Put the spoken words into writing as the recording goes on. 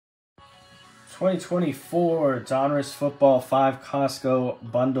2024 Donruss Football 5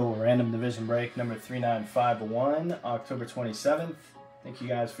 Costco Bundle Random Division Break number 39501, October 27th. Thank you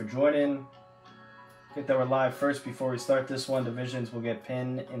guys for joining. Get that we're live first before we start this one. Divisions will get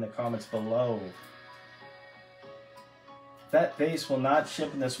pinned in the comments below. That base will not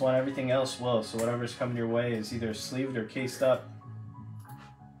ship in this one. Everything else will. So whatever's coming your way is either sleeved or cased up.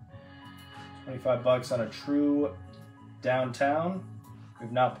 25 bucks on a true downtown.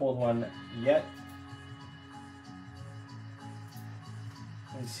 We've not pulled one yet.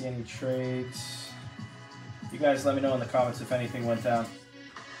 Didn't see any trades. You guys let me know in the comments if anything went down.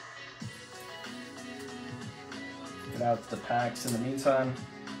 Get out the packs in the meantime.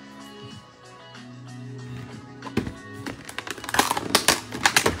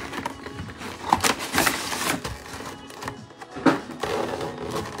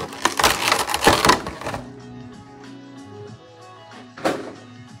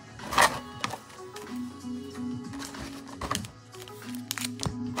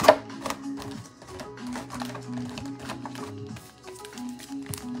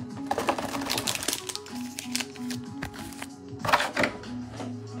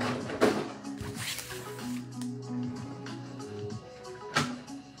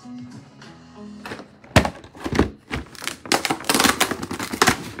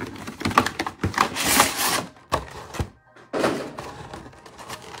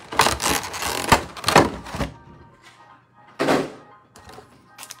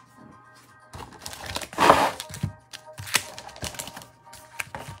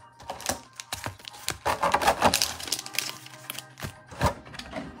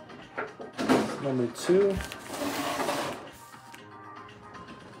 Number 2.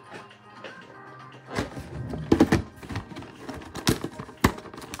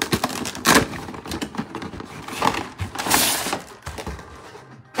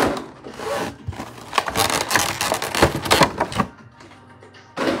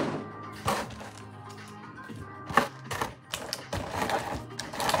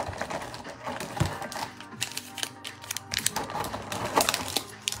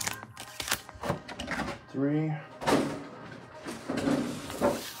 Three.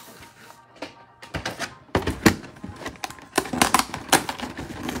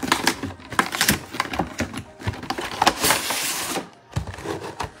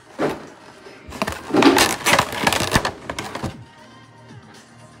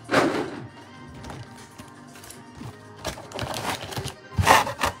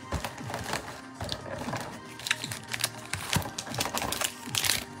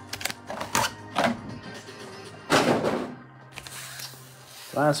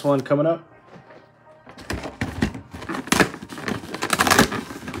 Last one coming up.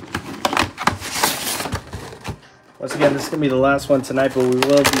 Once again, this is going to be the last one tonight, but we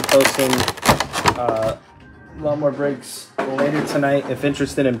will be posting a lot more breaks later tonight. If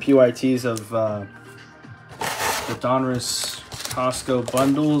interested in PYTs of the Donruss Costco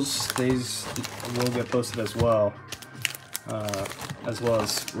bundles, these will get posted as well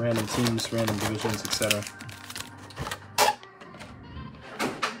as random teams, random divisions, etc.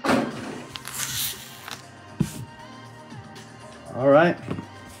 All right,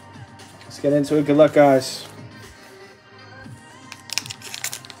 let's get into it. Good luck, guys.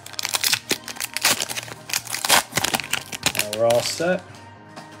 Now we're all set.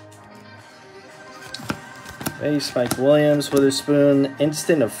 Base, Mike Williams, Witherspoon,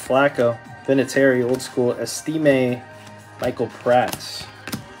 Instant of Flacco, Vinatieri, Old School, Estime, Michael Pratt.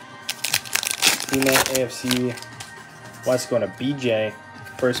 Estime, AFC West going to BJ,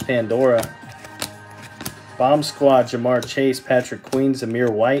 first Pandora. Bomb Squad, Jamar Chase, Patrick Queen, Zamir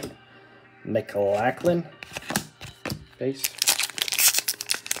White, McLachlan. Base.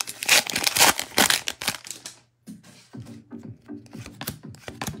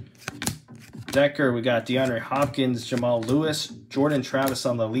 Decker, we got DeAndre Hopkins, Jamal Lewis, Jordan Travis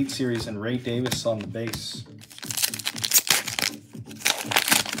on the Elite Series, and Ray Davis on the base.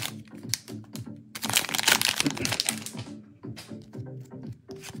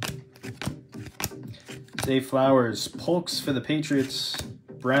 Dave Flowers, Polks for the Patriots,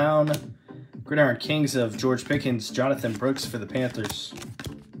 Brown, Gridiron Kings of George Pickens, Jonathan Brooks for the Panthers.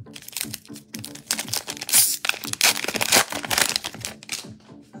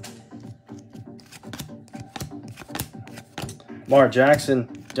 Lamar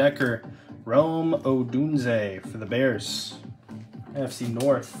Jackson, Decker, Rome Odunze for the Bears. NFC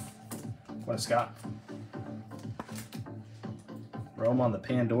North, what a Scott. Rome on the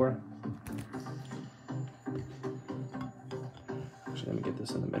Pandora. Actually, let me get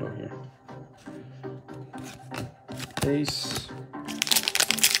this in the middle here. Base.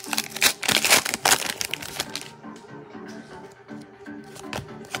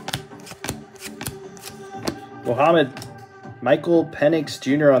 Michael Penix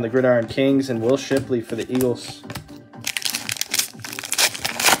Jr. on the Gridiron Kings and Will Shipley for the Eagles.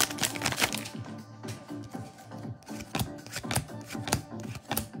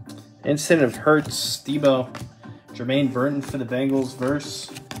 Instant of Hurts, Debo. Jermaine Burton for the Bengals verse.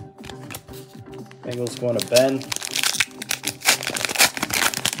 Bengals going to Ben.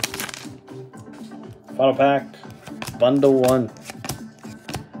 Final pack, bundle 1.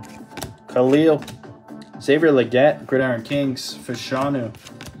 Khalil. Xavier Legette, Gridiron Kings. Fashanu.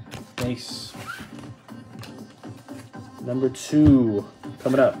 Base. Number 2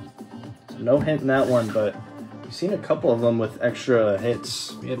 coming up. So no hint in that one, but we've seen a couple of them with extra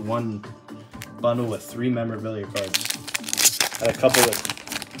hits. We had one bundle with 3 memorabilia cards. Had a couple with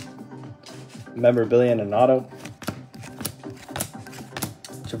memorabilia and an auto.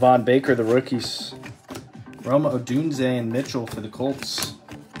 Javon Baker, the rookies. Rome Odunze and Mitchell for the Colts.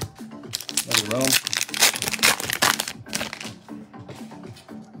 Another Rome.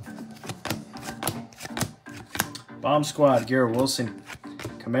 Bomb Squad, Garrett Wilson.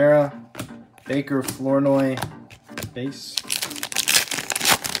 Kamara, Baker, Flournoy, base.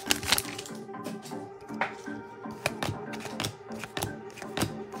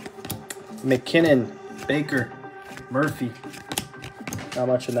 McKinnon, Baker, Murphy. Not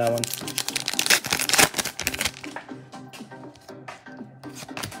much in that one.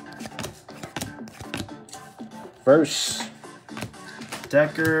 Verse.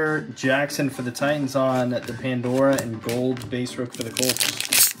 Decker, Jackson for the Titans on the Pandora, and gold base rook for the Colts.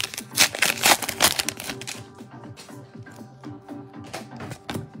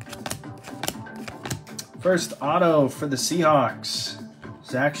 First auto for the Seahawks.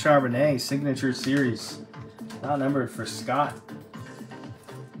 Zach Charbonnet, Signature Series. Not numbered for Scott.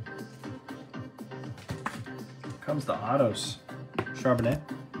 Here comes the autos. Charbonnet.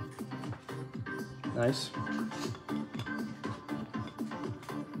 Nice.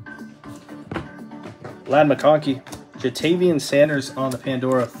 Lad McConkey. Jatavian Sanders on the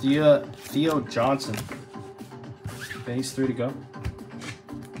Pandora. Theo Johnson. Base 3 to go.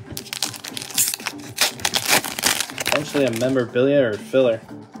 Potentially a memorabilia or filler.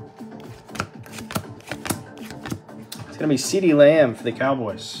 It's going to be CeeDee Lamb for the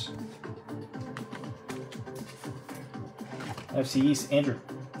Cowboys. FC East, Andrew.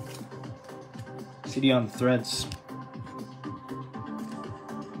 CeeDee on the threads.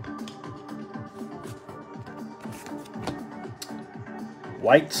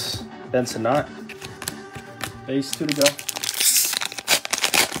 Whites, Benson Knott. Base 2 to go.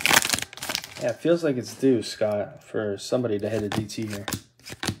 Yeah, it feels like it's due, Scott, for somebody to hit a DT here.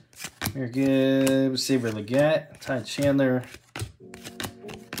 Here gives Xavier Legette, Ty Chandler,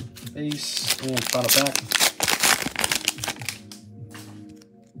 base, and final pack.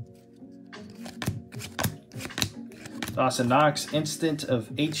 Dawson Knox, instant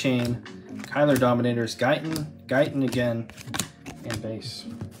of A-Chain, Kyler Dominators, Guyton again, and base.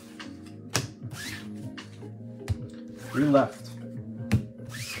 3 left.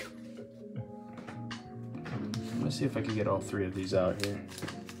 Let me see if I can get all 3 of these out here.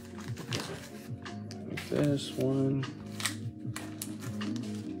 Like this, 1,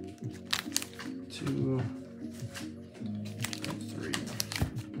 2, 3.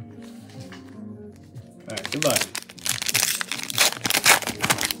 All right, goodbye.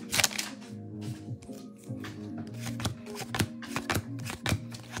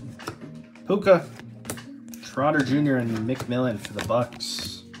 Puka, Trotter Jr. and McMillan for the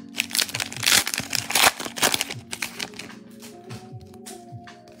Bucks.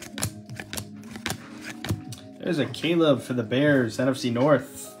 There's a Caleb for the Bears, NFC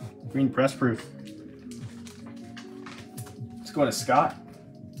North, green press proof. Let's go to Scott.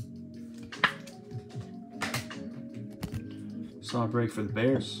 Solid break for the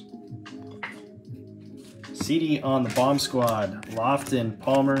Bears. CeeDee on the Bomb Squad, Lofton,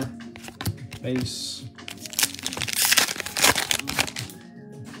 Palmer, base.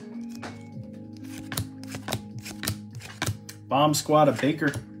 Bomb Squad of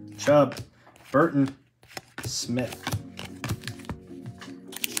Baker, Chubb, Burton, Smith.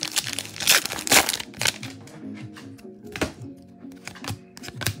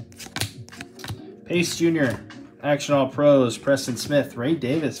 Pace Jr., Action All Pros, Preston Smith, Ray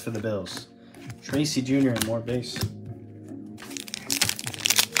Davis for the Bills, Tracy Jr. and more base.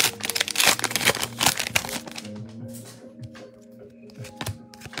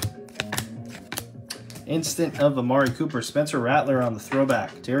 Instant of Amari Cooper, Spencer Rattler on the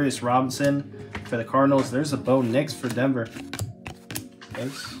throwback, Darius Robinson for the Cardinals. There's a Bo Nix for Denver.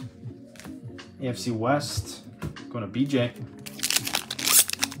 Thanks. AFC West, going to BJ.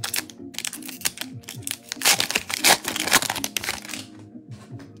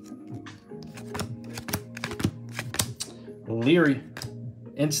 Leary.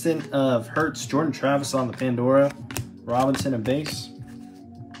 Instant of Hurts, Jordan Travis on the Pandora. Robinson and base.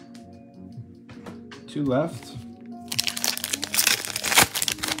 2 left.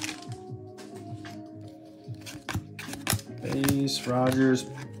 Base, Rogers,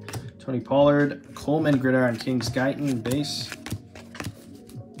 Tony Pollard, Coleman, Gridiron Kings, Guyton, base.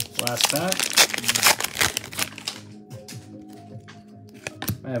 Last pack.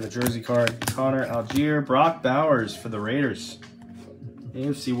 I have a jersey card. Connor Algier, Brock Bowers for the Raiders.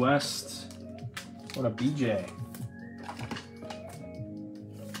 AFC West. What a BJ.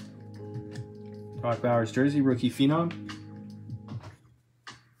 Brock Bowers jersey, rookie phenom.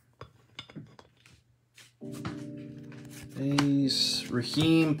 Base,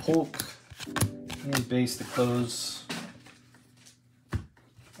 Raheem, Polk, and base to close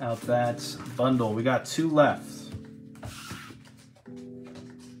out that bundle. We got 2 left.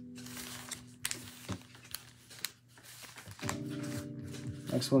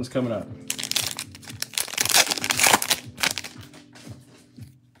 Next one's coming up.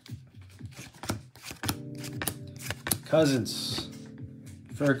 Cousins,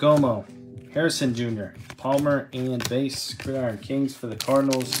 Ferragomo, Harrison Jr., Palmer, and base. Gridiron Kings for the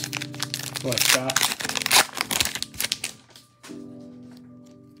Cardinals. What a shot.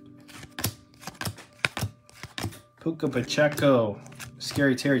 Puka Pacheco,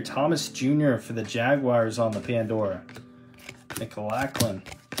 Scary Terry Thomas Jr. for the Jaguars on the Pandora. McLachlan.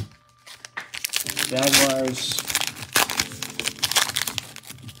 Jaguars.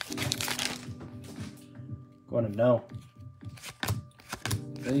 Going to know.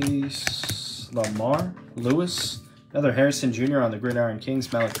 Base. Lamar. Lewis. Another Harrison Jr. on the Gridiron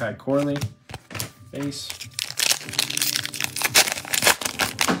Kings. Malachi Corley. Base.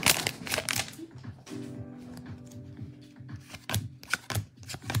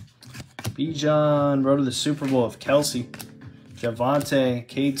 Bijan. Road to the Super Bowl of Kelsey. Javonte,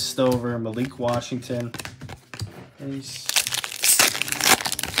 Cade Stover, Malik Washington. Base.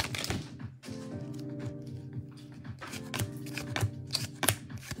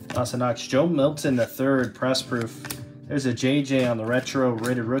 Dawson Knox, Joe Milton III, press proof. There's a JJ on the retro,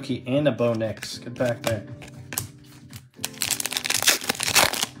 rated rookie, and a Bo Nix. Good back there.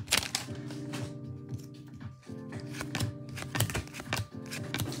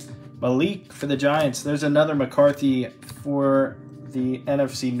 Malik for the Giants. There's another McCarthy for the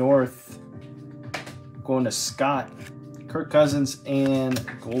NFC North. Going to Scott. Kirk Cousins and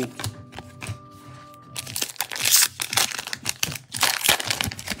Gold.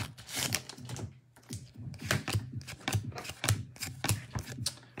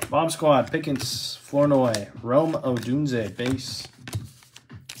 Bomb Squad, Pickens, Flournoy, Rome Odunze, base.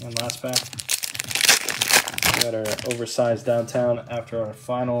 And last pack. We got our oversized downtown after our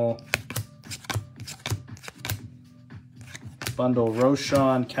final bundle.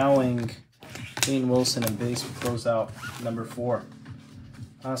 Roshan, Cowling, Kane Wilson, and base. We close out number 4.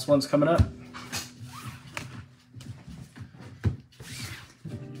 Last one's coming up.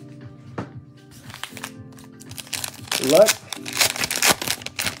 Good luck.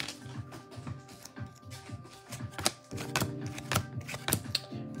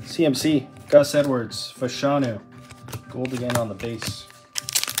 CMC, Gus Edwards, Fashanu, gold again on the base.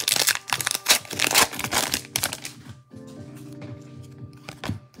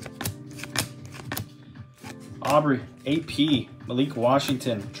 Aubrey, AP, Malik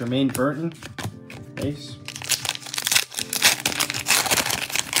Washington, Jermaine Burton, base.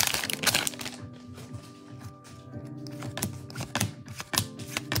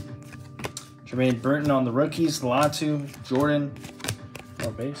 Jermaine Burton on the rookies, Latu, Jordan,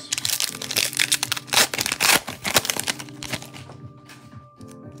 more base.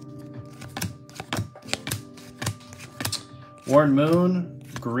 Warren Moon,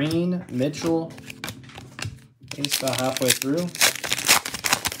 Green, Mitchell. Base about halfway through.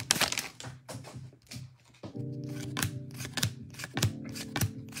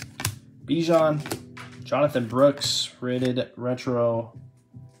 Bijan, Jonathan Brooks, rated retro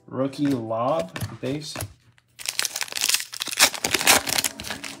rookie lob, base.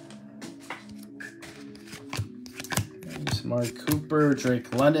 Mark Cooper,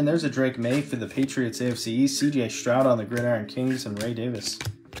 Drake London. There's a Drake May for the Patriots AFC East. CJ Stroud on the Gridiron Kings, and Ray Davis.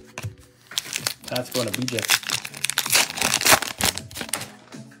 That's going to BJ.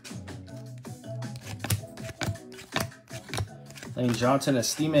 Lane Johnson,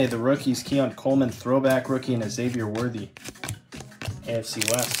 Estime, the rookies. Keon Coleman, throwback rookie, and Xavier Worthy.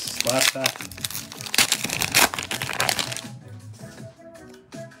 AFC West. Last pack.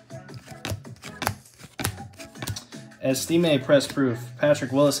 Estime press proof.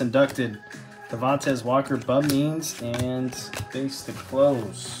 Patrick Willis inducted. Devontae Walker, Bub Means, and base to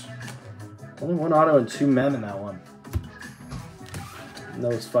close. Only one auto and 2 mem in that one. And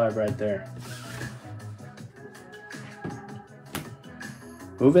those 5 right there.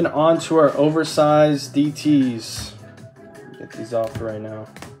 Moving on to our oversized DTs. Get these off right now.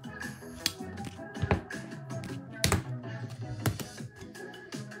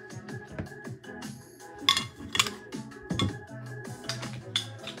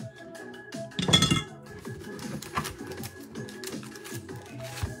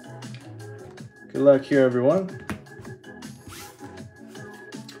 Good luck here, everyone.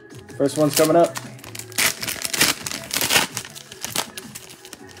 First one's coming up.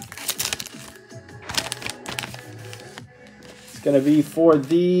 It's going to be for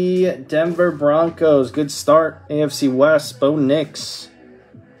the Denver Broncos. Good start. AFC West, Bo Nix.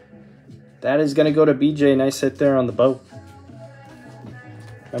 That is going to go to BJ. Nice hit there on the bow.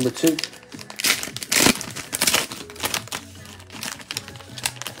 Number 2.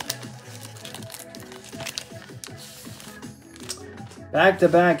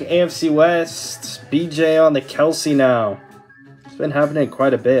 Back-to-back AFC West. BJ on the Kelsey now. It's been happening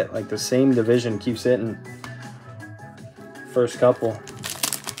quite a bit. Like the same division keeps hitting. First couple.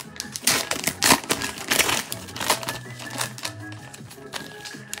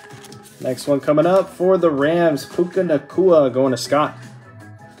 Next one coming up for the Rams. Puka Nacua going to Scott.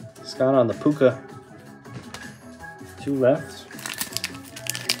 Scott on the Puka. 2 left.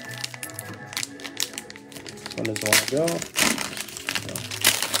 This one doesn't want to go.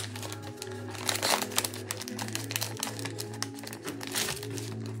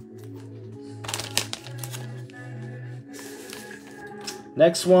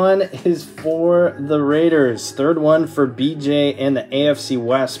 Next one is for the Raiders. Third one for BJ and the AFC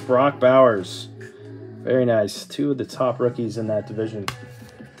West, Brock Bowers. Very nice. 2 of the top rookies in that division.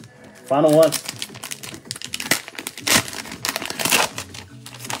 Final one.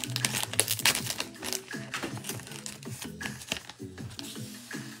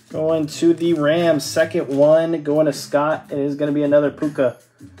 Going to the Rams. Second one going to Scott. It is going to be another Puka.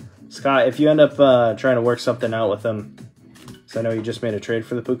 Scott, if you end up trying to work something out with him, so I know you just made a trade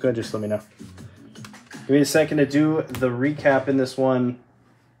for the Puka, just let me know. Give me a second to do the recap in this one.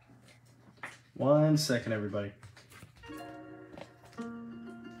 1 second, everybody.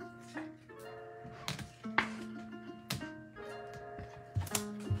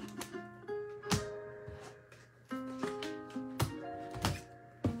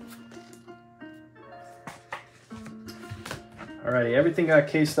 Alrighty, everything got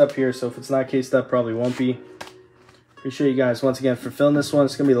cased up here, so if it's not cased up, probably won't be. Appreciate you guys once again for filling this one.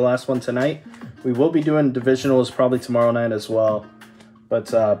 It's going to be the last one tonight. We will be doing divisionals probably tomorrow night as well. But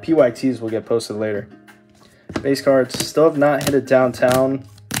PYTs will get posted later. Base cards still have not hit a downtown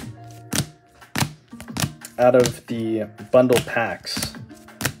out of the bundle packs.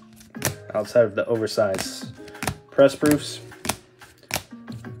 Outside of the oversized press proofs.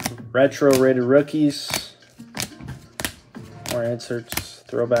 Retro rated rookies. More inserts,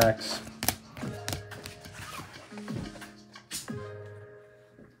 throwbacks.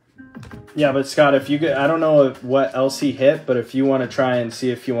 Yeah, but Scott, if you get, I don't know what else he hit, but if you want to try and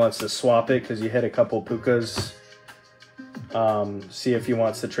see if he wants to swap it because you hit a couple Pukas, see if he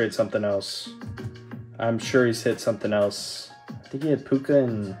wants to trade something else. I'm sure he's hit something else. I think he had Puka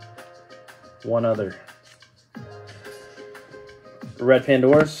and one other. Red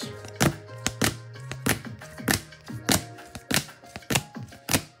Pandoras.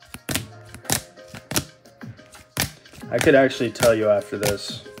 I could actually tell you after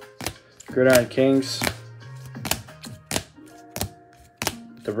this. Gridiron Kings.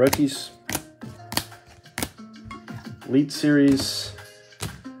 The rookies. Elite Series.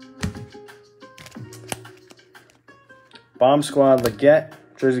 Bomb Squad, Leggett.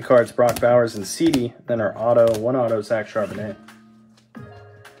 Jersey cards, Brock Bowers and CD. Then our auto, one auto, Zach Charbonnet.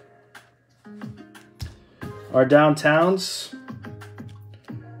 Our downtowns.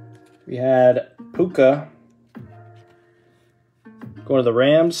 We had Puka. Going to the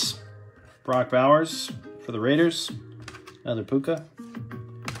Rams. Brock Bowers for the Raiders. Another Puka.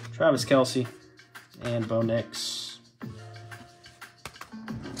 Travis Kelce. And Bo Nix.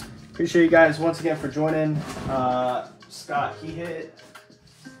 Appreciate you guys once again for joining. Scott, he hit.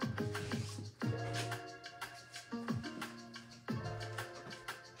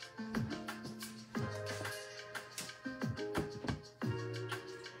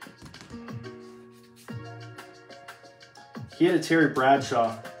 He hit a Terry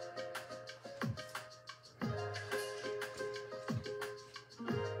Bradshaw.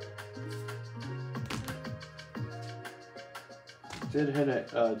 Did hit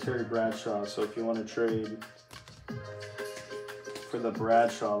a Terry Bradshaw, so if you want to trade for the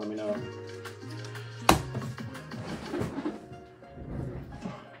Bradshaw, let me know.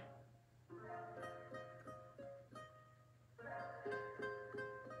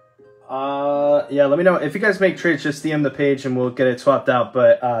 Yeah, let me know. If you guys make trades, just DM the page and we'll get it swapped out.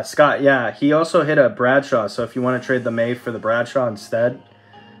 But Scott, yeah, he also hit a Bradshaw, so if you want to trade the May for the Bradshaw instead,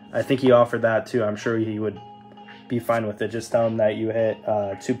 I think he offered that too. I'm sure he would be fine with it. Just tell him that you hit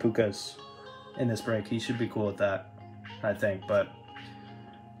 2 Pukas in this break. He should be cool with that, I think. But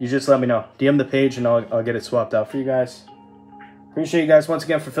you just let me know. DM the page and I'll get it swapped out for you guys. Appreciate you guys once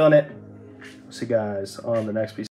again for filling it. See you guys on the next piece.